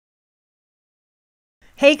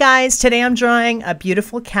Hey guys, today I'm drawing a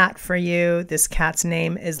beautiful cat for you. This cat's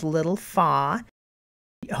name is Little Fa.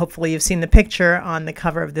 Hopefully you've seen the picture on the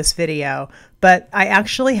cover of this video, but I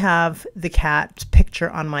actually have the cat's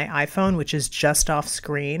picture on my iPhone, which is just off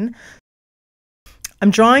screen.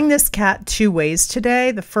 I'm drawing this cat two ways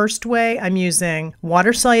today. The first way, I'm using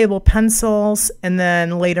water-soluble pencils, and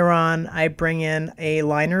then later on I bring in a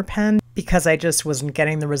liner pen because I just wasn't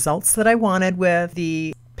getting the results that I wanted with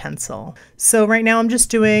the pencil. So right now I'm just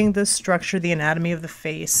doing the structure, the anatomy of the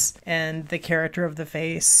face and the character of the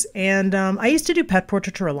face. And I used to do pet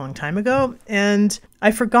portraiture a long time ago, and I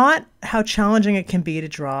forgot how challenging it can be to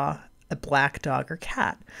draw a black dog or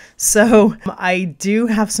cat. So I do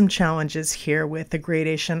have some challenges here with the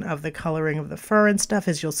gradation of the coloring of the fur and stuff,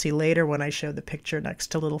 as you'll see later when I show the picture next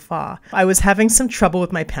to Little Fa. I was having some trouble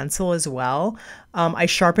with my pencil as well. I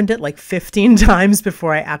sharpened it like 15 times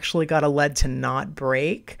before I actually got a lead to not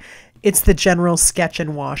break. It's the General Sketch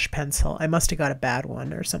and Wash pencil. I must have got a bad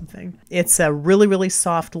one or something. It's a really, really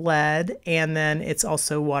soft lead, and then it's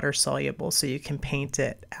also water soluble, so you can paint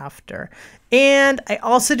it after. And I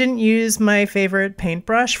also didn't use my favorite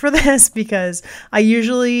paintbrush for this because I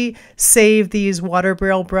usually save these water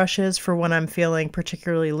barrel brushes for when I'm feeling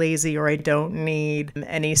particularly lazy or I don't need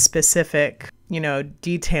any specific,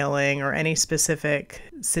 detailing or any specific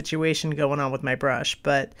situation going on with my brush.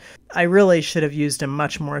 But I really should have used a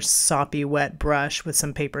much more soppy, wet brush with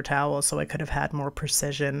some paper towels so I could have had more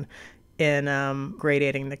precision in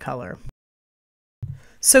gradating the color.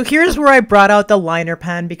 So here's where I brought out the liner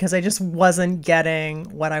pen because I just wasn't getting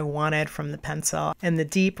what I wanted from the pencil and the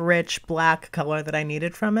deep, rich black color that I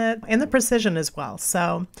needed from it, and the precision as well.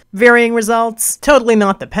 So varying results, totally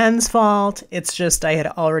not the pen's fault. It's just I had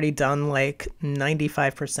already done like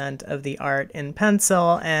 95% of the art in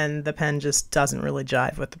pencil, and the pen just doesn't really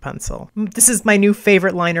jive with the pencil. This is my new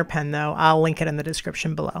favorite liner pen though. I'll link it in the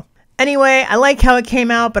description below. Anyway, I like how it came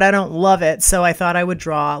out, but I don't love it, so I thought I would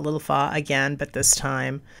draw Little Fa again, but this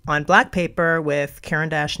time on black paper with Caran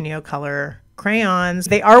d'Ache Neocolor crayons.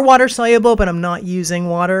 They are water soluble, but I'm not using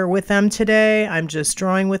water with them today. I'm just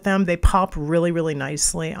drawing with them. They pop really, really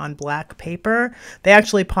nicely on black paper. They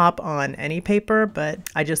actually pop on any paper, but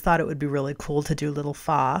I just thought it would be really cool to do Little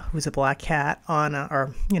Fa, who's a black cat, on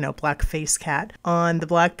black face cat, on the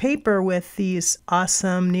black paper with these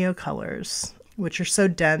awesome Neocolors, which are so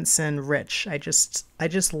dense and rich. I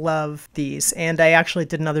just love these. And I actually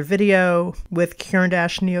did another video with Caran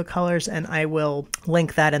d'Ache Neocolors, and I will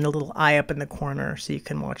link that in the little eye up in the corner so you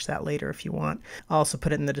can watch that later if you want. I'll also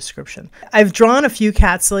put it in the description. I've drawn a few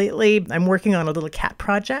cats lately. I'm working on a little cat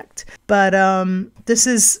project, but this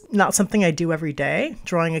is not something I do every day,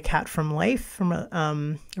 drawing a cat from life, from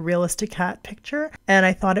a realistic cat picture. And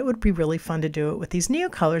I thought it would be really fun to do it with these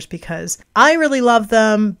Neocolors because I really love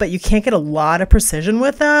them, but you can't get a lot of precision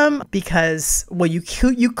with them because, well,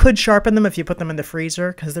 you could sharpen them if you put them in the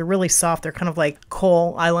freezer because they're really soft. They're kind of like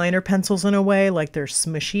kohl eyeliner pencils in a way, like they're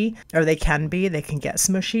smushy, or they can get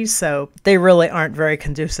smushy. So they really aren't very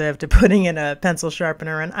conducive to putting in a pencil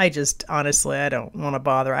sharpener. And I just, honestly, I don't want to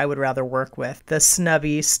bother. I would rather work with the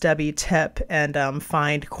snubby, stubby tip and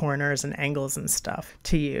find corners and angles and stuff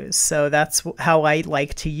to use. So that's how I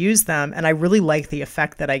like to use them. And I really like the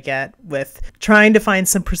effect that I get with trying to find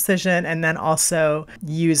some precision and then also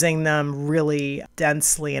using them really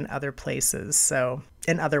densely in other places, so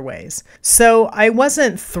in other ways. So I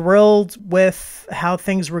wasn't thrilled with how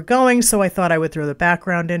things were going, so I thought I would throw the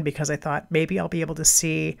background in because I thought maybe I'll be able to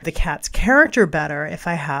see the cat's character better if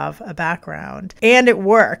I have a background. And it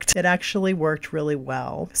worked. It actually worked really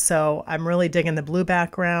well. So I'm really digging the blue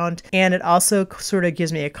background, and it also sort of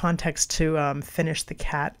gives me a context to finish the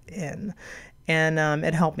cat in. And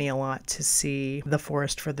it helped me a lot to see the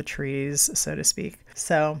forest for the trees, so to speak.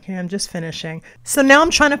 So here I'm just finishing. So now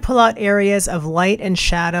I'm trying to pull out areas of light and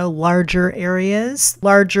shadow, larger areas,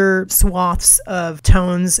 larger swaths of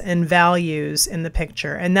tones and values in the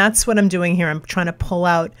picture. And that's what I'm doing here. I'm trying to pull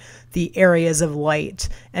out the areas of light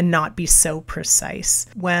and not be so precise.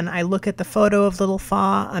 When I look at the photo of Little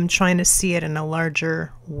Fa, I'm trying to see it in a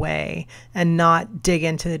larger way and not dig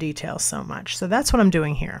into the details so much. So that's what I'm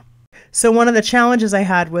doing here. So one of the challenges I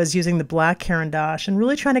had was using the black Caran d'Ache and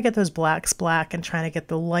really trying to get those blacks black and trying to get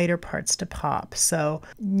the lighter parts to pop. So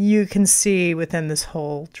you can see within this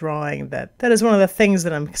whole drawing that is one of the things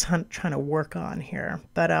that I'm trying to work on here.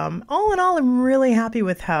 But all in all, I'm really happy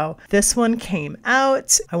with how this one came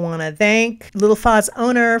out. I want to thank Little Fa's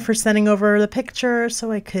owner for sending over the picture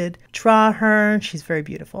so I could draw her. She's very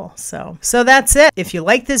beautiful. So that's it. If you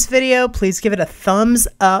like this video, please give it a thumbs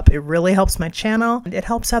up. It really helps my channel and it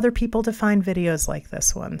helps other people to find videos like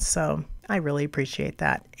this one. So I really appreciate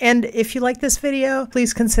that. And if you like this video,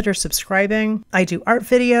 please consider subscribing. I do art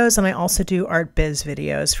videos and I also do art biz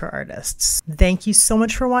videos for artists. Thank you so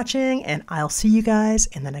much for watching, and I'll see you guys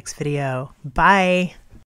in the next video. Bye.